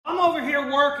over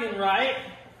here working, right?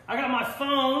 I got my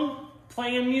phone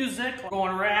playing music. We're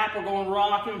going rap, we're going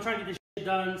rock, and I'm trying to get this shit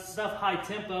done, stuff high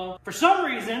tempo. For some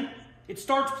reason, it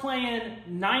starts playing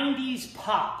 90s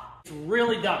pop. It's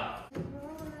really dumb.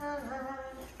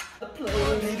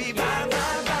 Baby, bye,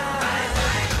 bye,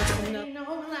 bye. No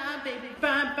lie, baby,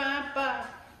 bye, bye, bye.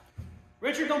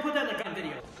 Richard, don't put that in the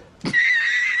video.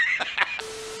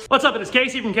 What's up? It's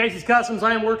Casey from Casey's Customs.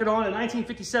 I am working on a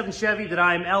 1957 Chevy that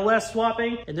I am LS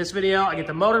swapping. In this video, I get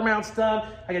the motor mounts done,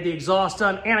 I get the exhaust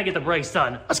done, and I get the brakes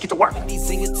done. Let's get to work.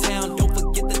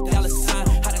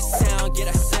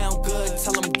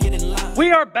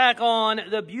 We are back on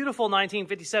the beautiful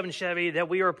 1957 Chevy that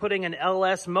we are putting an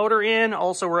LS motor in.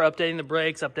 Also, we're updating the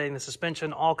brakes, updating the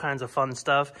suspension, all kinds of fun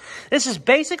stuff. This is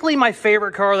basically my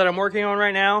favorite car that I'm working on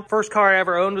right now. First car I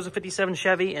ever owned was a 57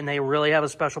 Chevy, and they really have a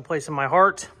special place in my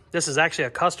heart. This is actually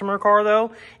a customer car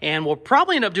though, and we'll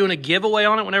probably end up doing a giveaway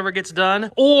on it whenever it gets done.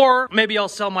 Or maybe I'll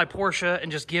sell my Porsche and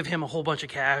just give him a whole bunch of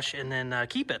cash and then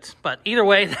keep it. But either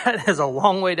way, that is a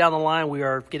long way down the line. We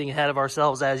are getting ahead of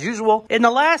ourselves as usual. In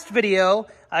the last video,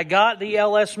 I got the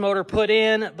LS motor put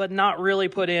in, but not really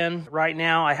put in. Right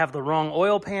now, I have the wrong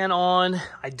oil pan on.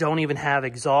 I don't even have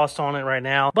exhaust on it right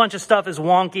now. A bunch of stuff is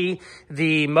wonky.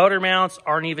 The motor mounts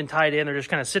aren't even tied in. They're just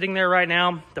kind of sitting there right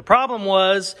now. The problem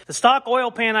was the stock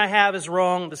oil pan I have is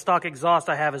wrong. The stock exhaust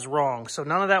I have is wrong. So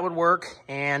none of that would work.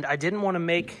 And I didn't want to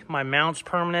make my mounts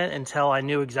permanent until I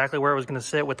knew exactly where it was going to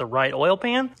sit with the right oil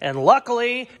pan. And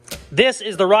luckily, this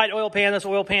is the right oil pan. This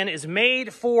oil pan is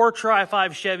made for Tri-5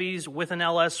 Chevys with an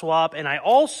LS swap, and I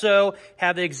also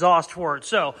have the exhaust for it.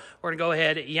 So we're gonna go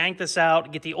ahead, yank this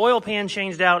out, get the oil pan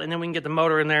changed out, and then we can get the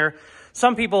motor in there.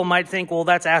 Some people might think, well,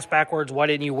 that's ass backwards. Why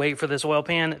didn't you wait for this oil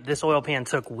pan? This oil pan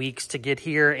took weeks to get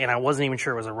here, and I wasn't even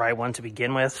sure it was the right one to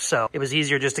begin with. So it was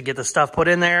easier just to get the stuff put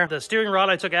in there. The steering rod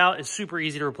I took out is super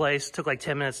easy to replace. It took like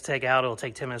 10 minutes to take out. It'll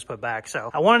take 10 minutes to put back.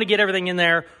 So I wanted to get everything in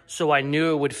there so I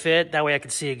knew it would fit. That way I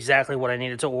could see exactly what I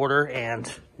needed to order,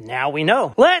 and now we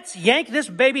know. Let's yank this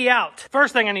baby out.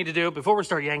 First thing I need to do before we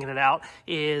start yanking it out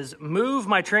is move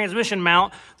my transmission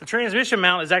mount. The transmission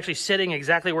mount is actually sitting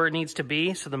exactly where it needs to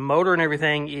be. So the motor and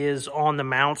everything is on the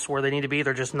mounts where they need to be.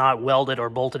 They're just not welded or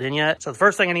bolted in yet. So the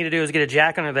first thing I need to do is get a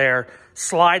jack under there,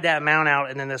 slide that mount out,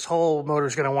 and then this whole motor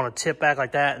is going to want to tip back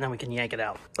like that, and then we can yank it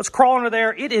out. Let's crawl under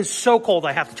there. It is so cold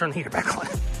I have to turn the heater back on.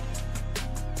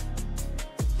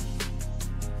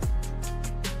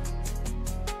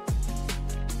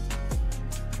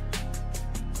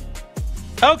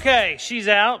 Okay, she's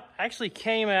out. Actually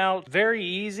came out very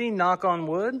easy, knock on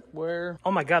wood, where, oh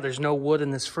my God, there's no wood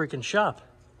in this freaking shop.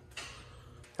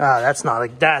 Ah, that's not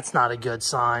a good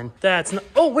sign. That's not,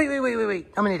 oh, wait.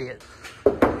 I'm an idiot.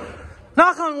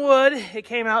 Knock on wood, it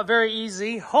came out very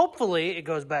easy. Hopefully it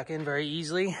goes back in very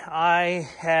easily. I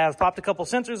have popped a couple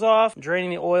sensors off, draining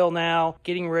the oil now,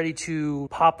 getting ready to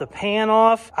pop the pan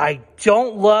off. I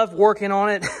don't love working on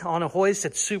it on a hoist.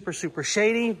 It's super, super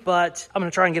shady, but I'm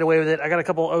gonna try and get away with it. I got a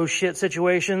couple oh shit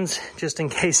situations just in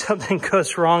case something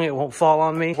goes wrong, it won't fall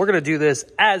on me. We're gonna do this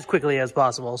as quickly as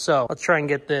possible. So let's try and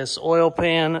get this oil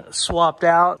pan swapped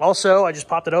out. Also, I just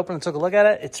popped it open and took a look at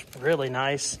it. It's really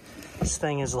nice. This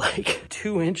thing is like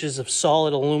 2 inches of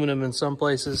solid aluminum in some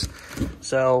places.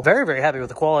 So very, very happy with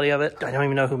the quality of it. I don't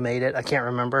even know who made it. I can't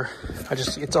remember.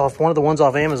 It's off one of the ones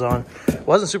off Amazon. It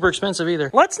wasn't super expensive either.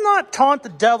 Let's not taunt the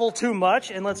devil too much,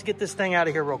 and let's get this thing out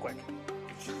of here real quick.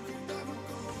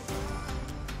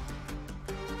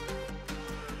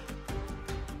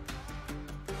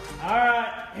 All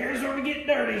right, here's where we get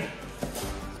dirty.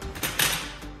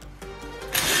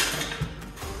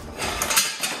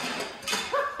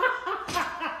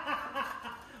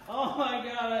 Oh my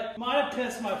God, might have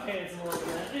pissed my pants a little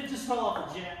bit. It just fell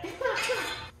off the jet.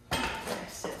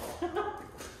 Sit. Come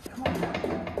on.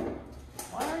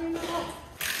 Why are you not?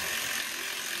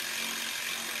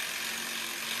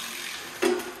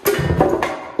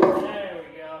 There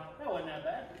we go. That wasn't that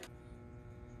bad.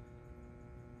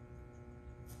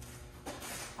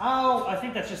 Oh, I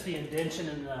think that's just the indention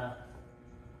in the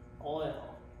oil.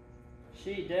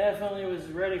 She definitely was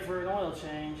ready for an oil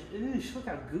change. Ooh, look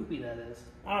how goopy that is.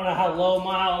 I don't know how low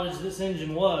mileage this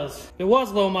engine was. If it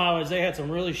was low mileage, they had some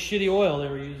really shitty oil they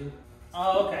were using.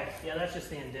 Oh, okay. Yeah, that's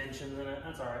just the indentions in it.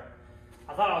 That's all right.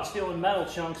 I thought I was stealing metal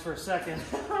chunks for a second.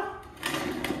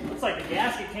 Looks like the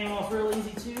gasket came off real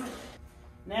easy too.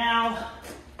 Now,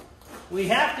 we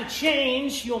have to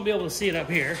change, you won't be able to see it up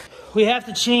here. We have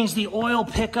to change the oil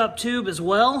pickup tube as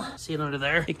well. See it under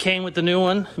there? It came with the new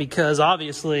one because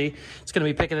obviously it's gonna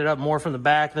be picking it up more from the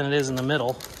back than it is in the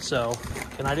middle. So,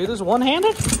 can I do this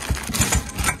one-handed?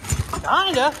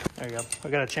 Kinda. There you go. We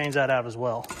gotta change that out as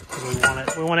well.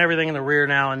 We want everything in the rear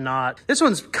now and not. This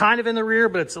one's kind of in the rear,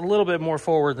 but it's a little bit more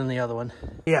forward than the other one.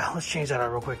 Yeah, let's change that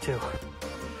out real quick too.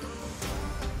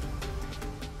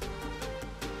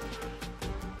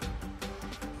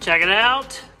 Check it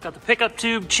out. Got the pickup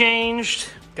tube changed.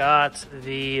 Got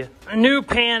the new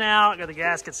pan out. Got the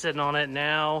gasket sitting on it.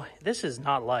 Now, this is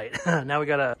not light. Now we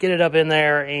gotta get it up in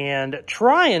there and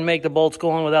try and make the bolts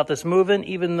go on without this moving,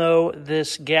 even though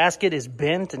this gasket is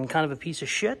bent and kind of a piece of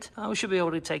shit. We should be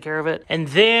able to take care of it. And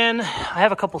then I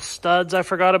have a couple studs I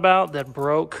forgot about that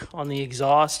broke on the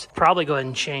exhaust. Probably go ahead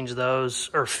and change those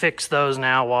or fix those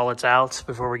now while it's out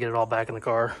before we get it all back in the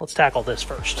car. Let's tackle this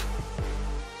first.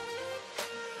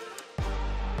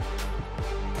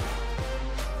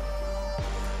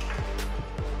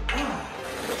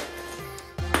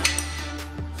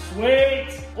 Sweet!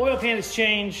 Oil pan is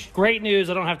changed. Great news,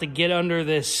 I don't have to get under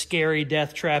this scary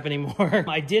death trap anymore.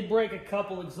 I did break a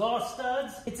couple exhaust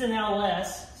studs. It's an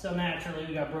LS, so naturally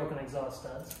we got broken exhaust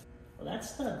studs. Well, that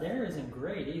stud there isn't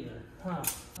great either. Huh.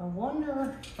 I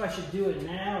wonder if I should do it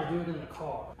now or do it in the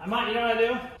car. I might, you know what I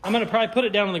do? I'm gonna probably put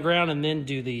it down on the ground and then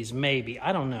do these, maybe.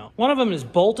 I don't know. One of them is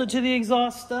bolted to the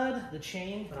exhaust stud, the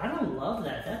chain, but I don't love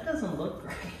that. That doesn't look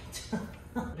great.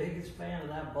 Biggest fan of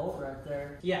that bolt right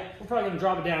there. Yeah, we're probably gonna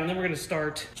drop it down and then we're gonna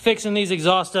start fixing these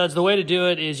exhaust studs. The way to do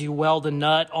it is you weld a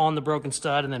nut on the broken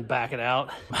stud and then back it out.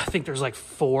 I think there's like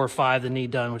 4 or 5 that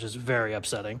need done, which is very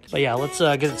upsetting. But yeah, let's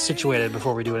get it situated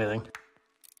before we do anything.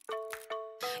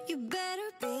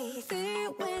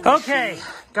 Okay,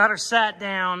 got her sat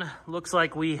down. Looks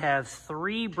like we have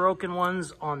 3 broken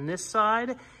ones on this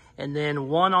side and then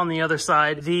 1 on the other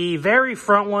side. The very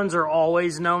front ones are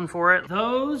always known for it.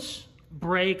 Those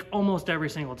break almost every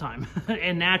single time.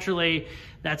 And naturally,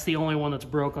 that's the only one that's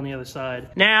broke on the other side.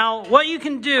 Now, what you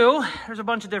can do, there's a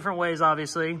bunch of different ways,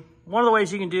 obviously. One of the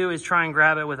ways you can do is try and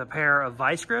grab it with a pair of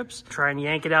vice grips. Try and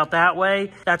yank it out that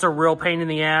way. That's a real pain in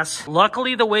the ass.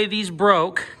 Luckily, the way these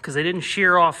broke, because they didn't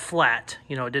shear off flat,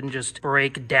 you know, it didn't just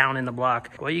break down in the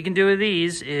block. What you can do with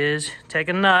these is take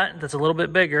a nut that's a little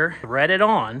bit bigger, thread it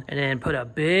on, and then put a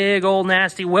big old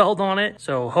nasty weld on it.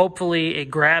 So hopefully it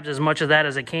grabs as much of that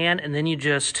as it can, and then you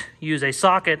just use a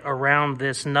socket around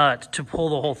this nut to pull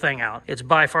the whole thing out. It's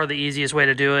by far the easiest way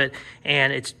to do it,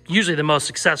 and it's usually the most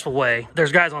successful way.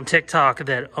 There's guys on TikTok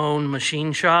that own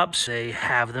machine shops. They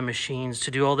have the machines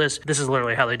to do all this. This is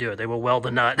literally how they do it. They will weld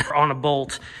a nut on a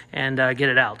bolt and get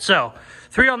it out. So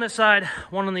 3 on this side,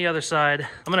 1 on the other side.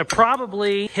 I'm gonna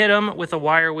probably hit them with a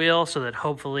wire wheel so that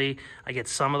hopefully I get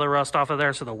some of the rust off of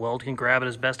there so the weld can grab it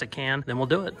as best it can. Then we'll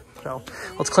do it. So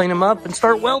let's clean them up and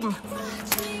start welding.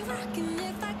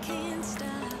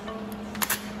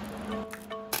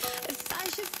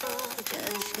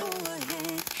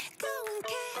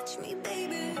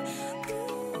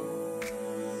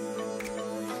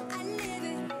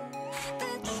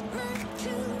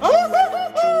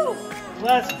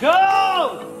 Let's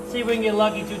go! Let's see if we can get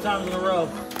lucky 2 times in a row.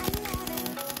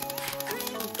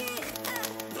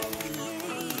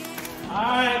 All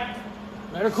right,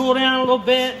 let her cool down a little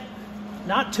bit.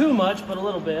 Not too much, but a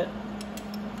little bit.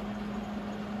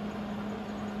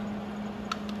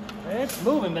 It's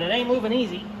moving, but it ain't moving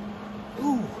easy.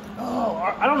 Ooh,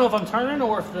 oh, I don't know if I'm turning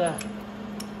or if the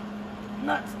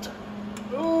nuts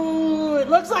turn. Ooh, it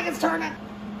looks like it's turning.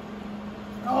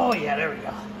 Oh yeah, there we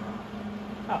go.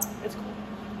 Oh, it's cool.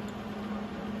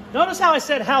 Notice how I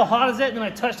said, how hot is it? And then I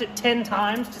touched it 10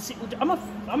 times to see. I'm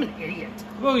an idiot.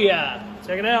 Oh yeah,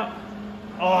 check it out.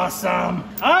 Awesome.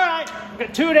 All right,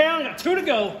 got 2 down, got 2 to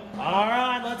go. All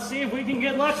right, let's see if we can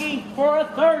get lucky for a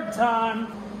 3rd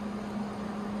time.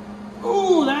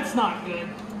 Ooh, that's not good.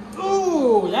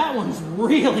 Ooh, that one's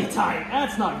really tight.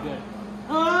 That's not good.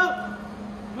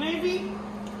 Maybe.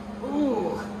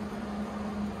 Ooh,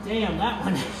 damn, that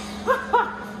one.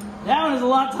 That one is a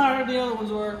lot tighter than the other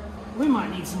ones were. We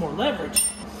might need some more leverage.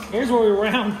 Here's where we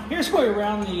round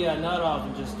the nut off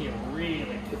and just get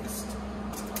really pissed.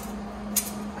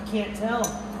 I can't tell.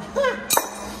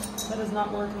 That is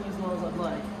not working as well as I'd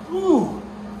like. Ooh,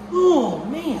 oh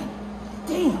man,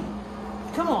 damn.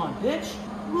 Come on, bitch.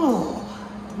 Ooh,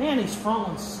 man, these front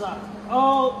ones suck.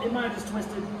 Oh, it might have just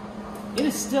twisted. It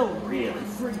is still really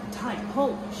freaking tight.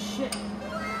 Holy shit.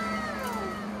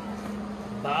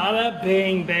 Bada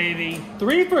bing, baby.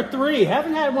 3 for 3.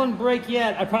 Haven't had one break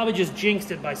yet. I probably just jinxed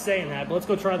it by saying that, but let's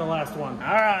go try the last one.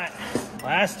 All right,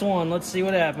 last one. Let's see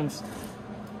what happens.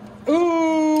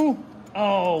 Ooh.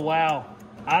 Oh, wow.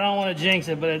 I don't want to jinx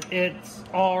it, but it's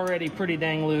already pretty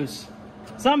dang loose.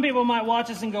 Some people might watch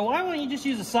this and go, why won't you just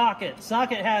use a socket?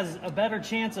 Socket has a better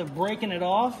chance of breaking it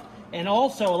off And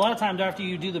also, a lot of times after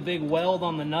you do the big weld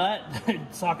on the nut, the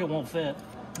socket won't fit.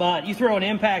 But you throw an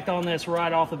impact on this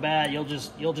right off the bat, you'll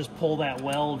just pull that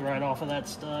weld right off of that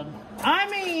stud. I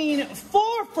mean,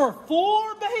 4 for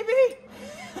 4, baby.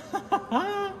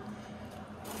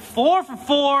 4 for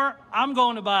 4. I'm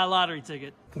going to buy a lottery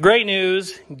ticket. Great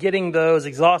news, getting those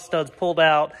exhaust studs pulled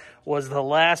out was the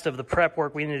last of the prep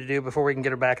work we need to do before we can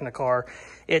get her back in the car.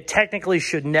 It technically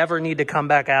should never need to come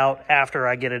back out after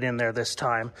I get it in there this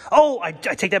time. Oh, I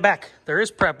take that back. There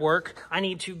is prep work. I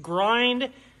need to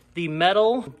grind the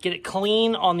metal, get it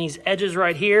clean on these edges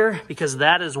right here, because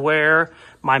that is where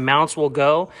my mounts will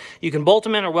go. You can bolt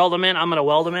them in or weld them in. I'm gonna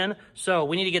weld them in. So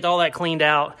we need to get all that cleaned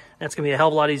out. That's gonna be a hell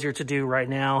of a lot easier to do right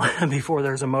now before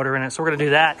there's a motor in it. So we're gonna do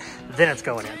that, then it's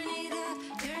going in.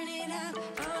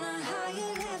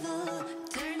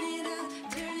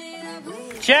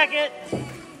 Check it.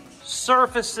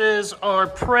 Surfaces are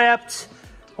prepped.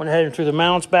 Went ahead and threw the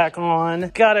mounts back on.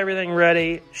 Got everything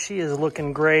ready. She is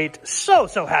looking great. So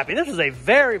happy. This was a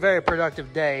very, very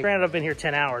productive day. Granted, I've been here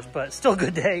 10 hours, but still a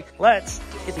good day. Let's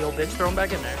get the old bitch thrown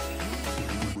back in there.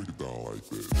 Break it down like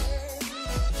this.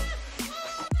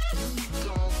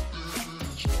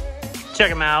 Check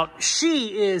them out.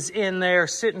 She is in there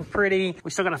sitting pretty.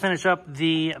 We still got to finish up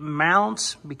the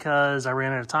mounts because I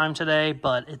ran out of time today,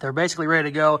 but they're basically ready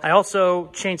to go. I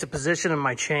also changed the position of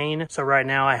my chain. So right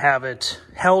now I have it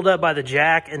held up by the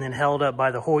jack and then held up by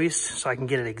the hoist so I can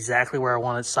get it exactly where I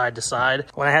want it, side to side.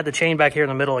 When I had the chain back here in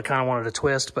the middle, I kind of wanted to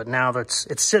twist, but now it's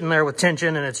sitting there with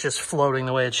tension and it's just floating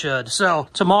the way it should. So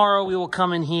tomorrow we will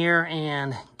come in here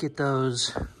and get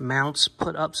those mounts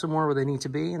put up somewhere where they need to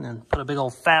be and then put a big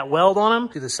old fat weld on them.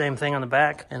 Do the same thing on the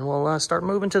back and we'll start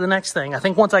moving to the next thing. I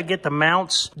think once I get the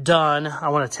mounts done, I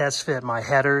want to test fit my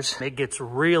headers. It gets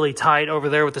really tight over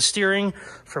there with the steering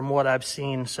from what I've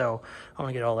seen. So I'm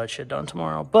gonna get all that shit done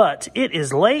tomorrow. But it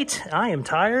is late. I am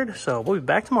tired. So we'll be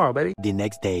back tomorrow, baby. The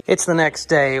next day. It's the next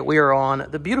day. We are on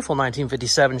the beautiful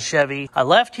 1957 Chevy. I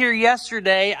left here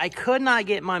yesterday. I could not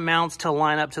get my mounts to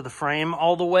line up to the frame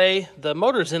all the way. The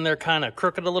motor's in there kind of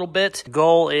crooked a little bit. The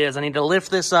goal is I need to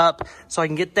lift this up so I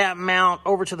can get that mount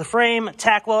over to the frame,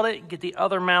 tack weld it, get the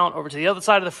other mount over to the other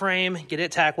side of the frame, get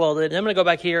it tack welded. Then I'm gonna go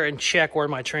back here and check where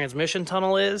my transmission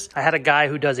tunnel is. I had a guy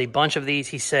who does a bunch of these.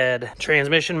 He said,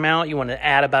 transmission mount, you want to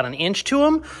add about an inch to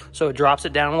them so it drops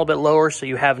it down a little bit lower so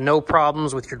you have no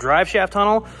problems with your drive shaft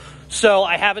tunnel. So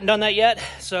I haven't done that yet.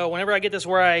 So whenever I get this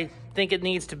where I think it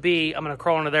needs to be, I'm gonna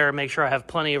crawl into there and make sure I have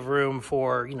plenty of room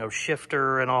for, you know,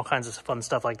 shifter and all kinds of fun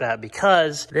stuff like that,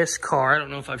 because this car, I don't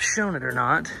know if I've shown it or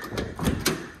not,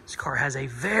 this car has a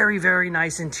very, very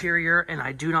nice interior and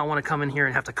I do not want to come in here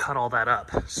and have to cut all that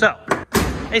up. So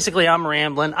basically I'm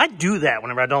rambling. I do that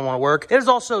whenever I don't want to work. It is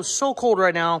also so cold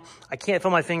right now, I can't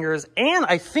feel my fingers, and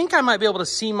I think I might be able to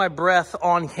see my breath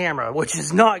on camera, which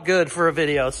is not good for a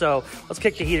video. So let's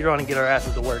kick the heater on and get our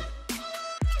asses to work.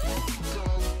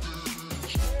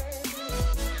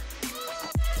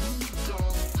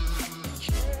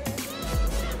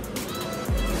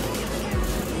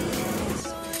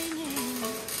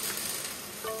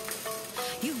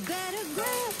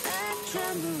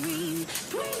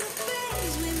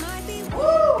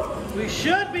 We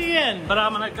should be in, but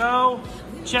I'm gonna go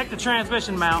check the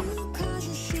transmission mount.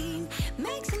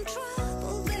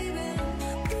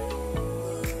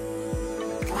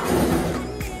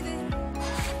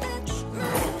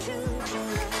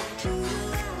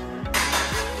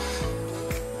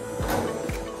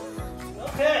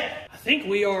 Okay, I think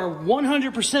we are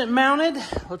 100% mounted.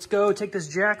 Let's go take this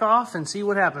jack off and see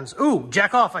what happens. Ooh,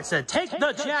 jack off, I said. Take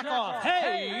the jack off.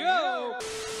 Hey, yo!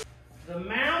 The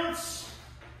mounts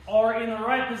are in the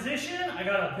right position. I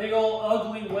got a big old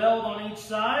ugly weld on each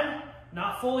side.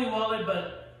 Not fully welded,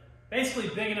 but basically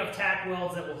big enough tack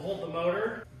welds that will hold the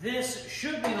motor. This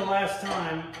should be the last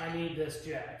time I need this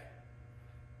jack,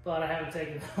 but I haven't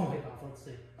taken the weight off. Let's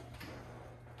see.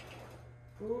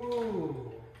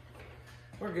 Ooh,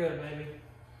 we're good, baby.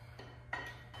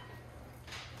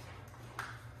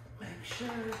 Make sure.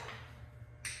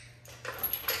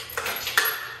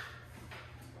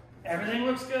 Everything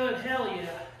looks good, hell yeah.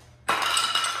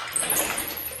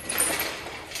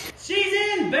 She's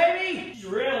in, baby! She's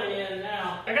really in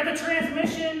now. I got the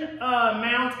transmission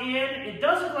mount in. It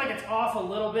does look like it's off a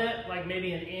little bit, like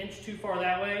maybe an inch too far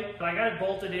that way, but I got it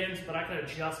bolted in, but I could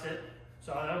adjust it.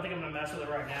 So I don't think I'm gonna mess with it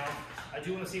right now. I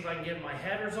do wanna see if I can get my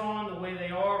headers on the way they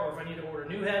are, or if I need to order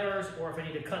new headers, or if I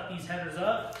need to cut these headers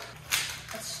up.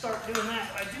 Let's start doing that.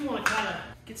 I do wanna kinda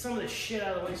get some of this shit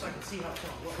out of the way so I can see how it's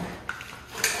gonna look.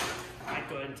 I might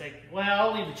go ahead and take, well,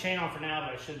 I'll leave the chain on for now,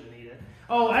 but I shouldn't need it.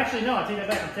 Oh, actually, no, I take that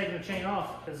back. I'm taking the chain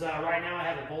off because right now I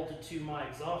have it bolted to my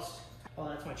exhaust. Oh,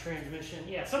 that's my transmission.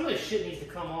 Yeah, some of this shit needs to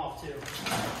come off too.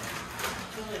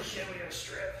 Some of this shit we gotta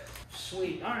strip.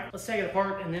 Sweet. All right, let's take it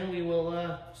apart and then we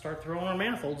will start throwing our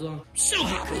manifolds on. So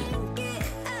happy.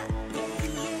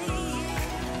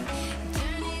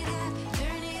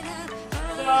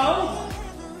 So,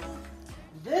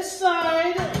 this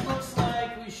side looks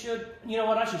like we should, you know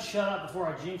what, I should shut up before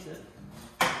I jinx it.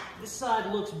 This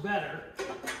side looks better.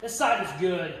 This side is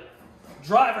good.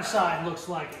 Driver's side looks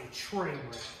like a train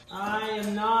wreck.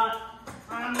 I'm not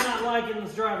liking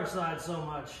this driver's side so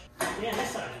much. Yeah,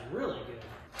 this side is really good.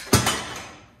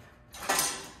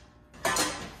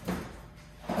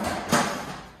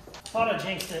 Thought I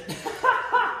jinxed it.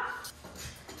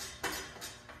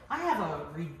 I have a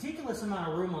ridiculous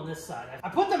amount of room on this side. I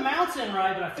put the mounts in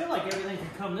right, but I feel like everything can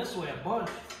come this way a bunch.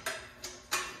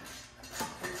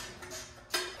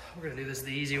 We're gonna do this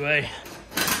the easy way.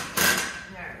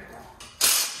 There we go.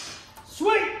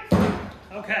 Sweet!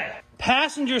 Okay.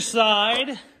 Passenger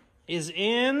side is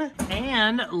in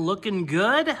and looking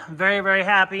good. Very, very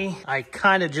happy. I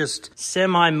kind of just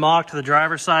semi-mocked the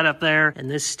driver's side up there,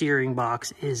 and this steering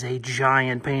box is a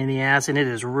giant pain in the ass, and it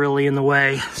is really in the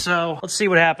way. So let's see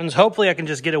what happens. Hopefully I can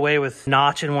just get away with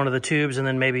notching one of the tubes and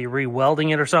then maybe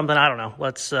re-welding it or something. I don't know.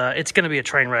 Let's. It's gonna be a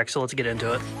train wreck, so let's get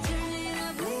into it.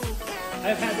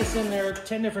 I've had this in there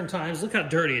 10 different times. Look how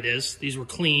dirty it is. These were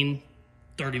clean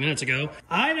 30 minutes ago.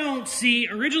 I don't see,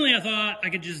 originally I thought I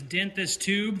could just dent this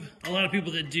tube. A lot of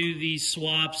people that do these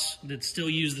swaps that still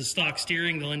use the stock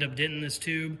steering, they'll end up denting this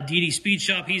tube. DD Speed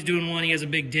Shop, he's doing one. He has a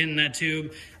big dent in that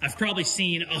tube. I've probably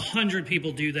seen 100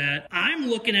 people do that. I'm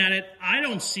looking at it. I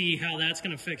don't see how that's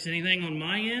gonna fix anything on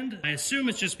my end. I assume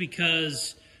it's just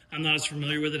because I'm not as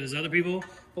familiar with it as other people.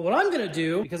 But what I'm gonna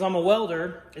do, because I'm a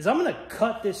welder, is I'm gonna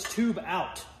cut this tube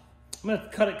out. I'm gonna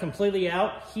cut it completely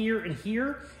out here and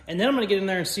here, and then I'm gonna get in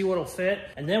there and see what'll fit.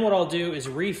 And then what I'll do is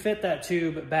refit that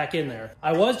tube back in there.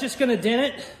 I was just gonna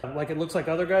dent it, like it looks like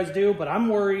other guys do, but I'm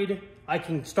worried I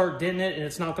can start denting it and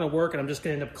it's not gonna work, and I'm just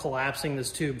gonna end up collapsing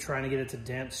this tube trying to get it to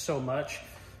dent so much.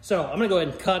 So I'm gonna go ahead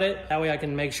and cut it. That way I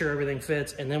can make sure everything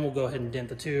fits, and then we'll go ahead and dent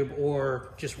the tube,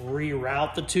 or just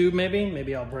reroute the tube maybe.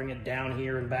 Maybe I'll bring it down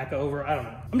here and back over. I don't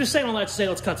know. I'm just saying all that to say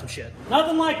let's cut some shit.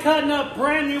 Nothing like cutting up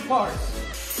brand new parts.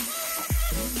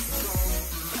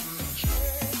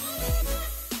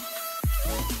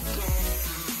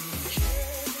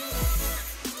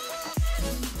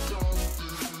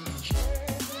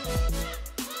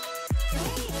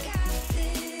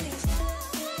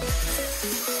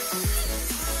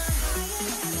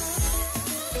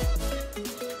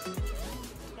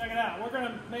 We're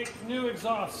gonna make new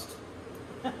exhaust.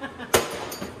 All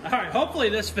right, hopefully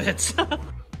this fits.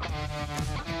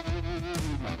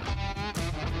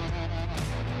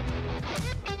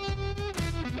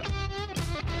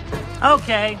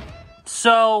 Okay,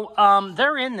 so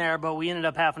they're in there, but we ended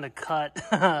up having to cut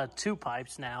 2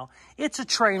 pipes now. It's a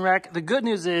train wreck. The good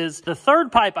news is the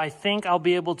 3rd pipe I think I'll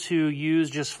be able to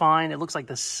use just fine. It looks like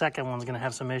the 2nd one's gonna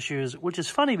have some issues, which is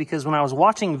funny because when I was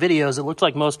watching videos, it looked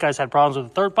like most guys had problems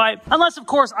with the 3rd pipe. Unless, of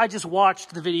course, I just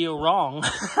watched the video wrong,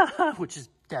 which is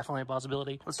definitely a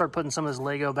possibility. Let's start putting some of this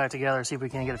Lego back together, see if we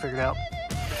can get it figured out.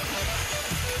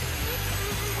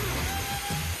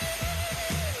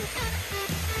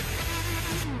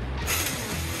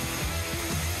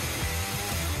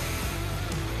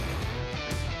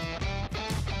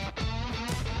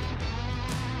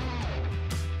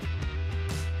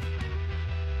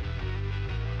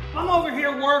 I'm over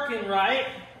here working, right?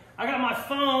 I got my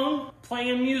phone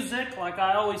playing music like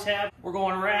I always have. We're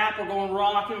going rap, we're going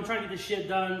rock, I'm trying to get this shit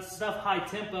done, stuff high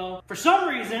tempo. For some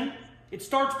reason, it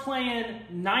starts playing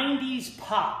 90s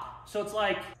pop. So it's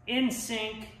like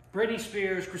NSYNC, Britney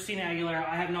Spears, Christina Aguilera,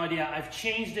 I have no idea. I've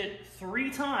changed it 3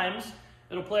 times.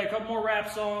 It'll play a couple more rap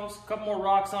songs, a couple more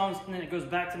rock songs, and then it goes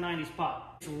back to 90s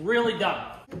pop. It's really dumb.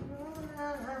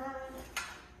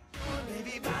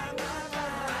 Baby, bye, bye, bye.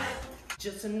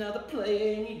 Just another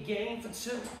play in your game for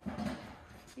 2.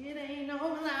 It ain't no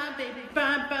lie, baby,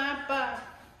 bye, bye, bye.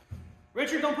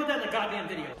 Richard, don't put that in the goddamn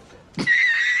video.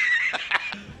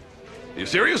 You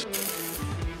serious?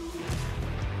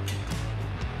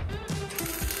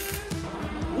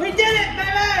 We did it,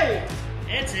 baby!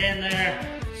 It's in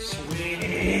there.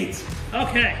 Sweet.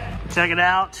 Okay, check it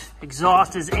out.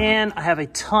 Exhaust is in. I have a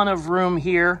ton of room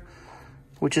here,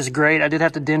 which is great. I did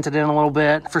have to dent it in a little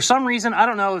bit. For some reason, I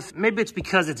don't know if, maybe it's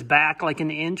because it's back like an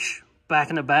inch, back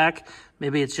in the back,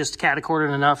 Maybe it's just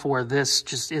catty-corded enough where this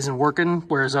just isn't working,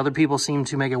 whereas other people seem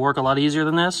to make it work a lot easier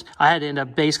than this. I had to end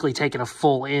up basically taking a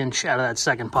full inch out of that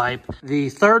second pipe.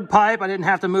 The third pipe, I didn't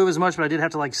have to move as much, but I did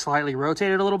have to like slightly rotate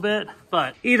it a little bit.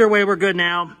 But either way, we're good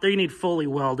now. They need fully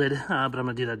welded, but I'm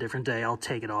gonna do that a different day. I'll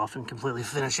take it off and completely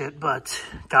finish it, but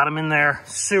got them in there.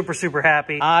 Super, super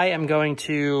happy. I am going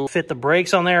to fit the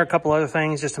brakes on there, a couple other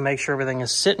things just to make sure everything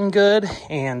is sitting good,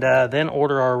 and then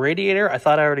order our radiator. I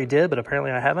thought I already did, but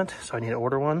apparently I haven't, so I need to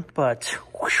order one. But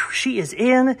whew, she is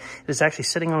in. It is actually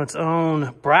sitting on its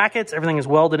own brackets. Everything is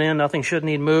welded in. Nothing should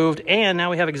need moved. And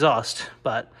now we have exhaust,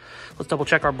 but let's double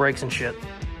check our brakes and shit.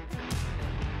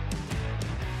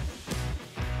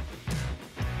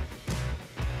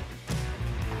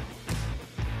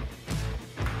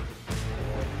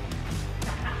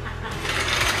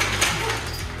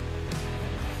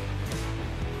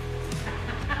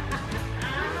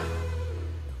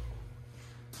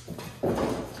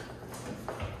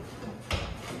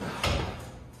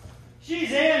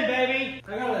 She's in, baby.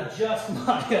 I gotta adjust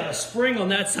my spring on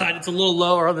that side. It's a little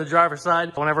lower on the driver's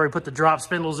side. Whenever we put the drop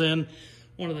spindles in,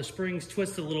 one of the springs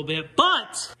twisted a little bit,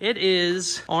 but it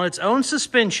is on its own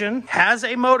suspension, has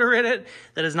a motor in it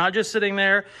that is not just sitting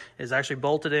there, is actually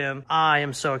bolted in. I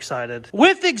am so excited.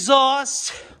 With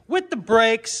exhaust, with the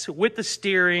brakes, with the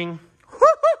steering.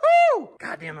 Woo-hoo-hoo!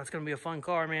 God damn, that's gonna be a fun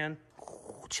car, man.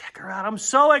 Ooh, check her out. I'm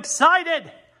so excited.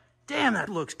 Damn, that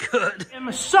looks good.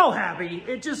 I'm so happy.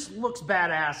 It just looks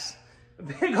badass. A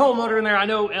big old motor in there. I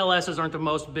know LSs aren't the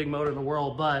most big motor in the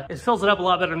world, but it fills it up a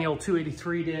lot better than the old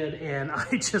 283 did, and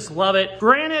I just love it.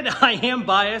 Granted, I am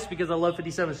biased because I love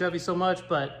 57 Chevy so much,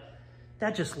 but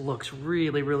that just looks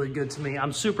really, really good to me.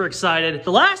 I'm super excited.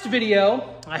 The last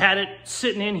video, I had it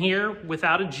sitting in here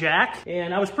without a jack,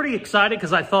 and I was pretty excited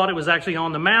because I thought it was actually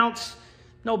on the mounts.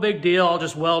 No big deal, I'll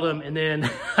just weld them. And then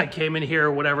I came in here,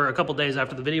 whatever, a couple days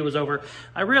after the video was over,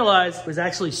 I realized it was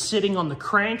actually sitting on the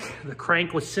crank. The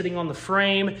crank was sitting on the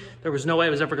frame. There was no way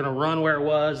it was ever gonna run where it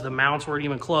was. The mounts weren't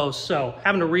even close. So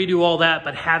having to redo all that,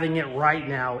 but having it right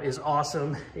now is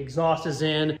awesome. Exhaust is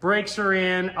in, brakes are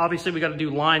in. Obviously we gotta do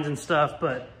lines and stuff,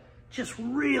 but just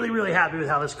really, really happy with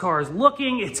how this car is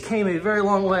looking. It's came a very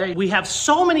long way. We have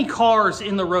so many cars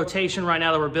in the rotation right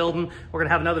now that we're building. We're gonna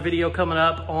have another video coming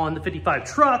up on the 55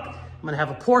 truck. I'm gonna have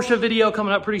a Porsche video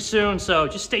coming up pretty soon, so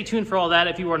just stay tuned for all that.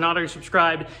 If you are not already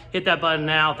subscribed, hit that button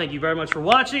now. Thank you very much for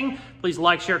watching. Please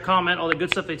like, share, comment, all the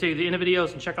good stuff they tell you at the end of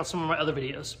videos, and check out some of my other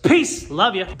videos. Peace,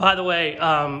 love you. By the way,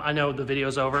 I know the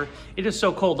video's over. It is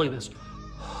so cold, look at this.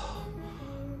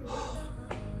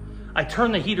 I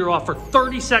turned the heater off for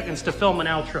 30 seconds to film an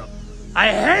outro. I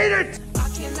hate it!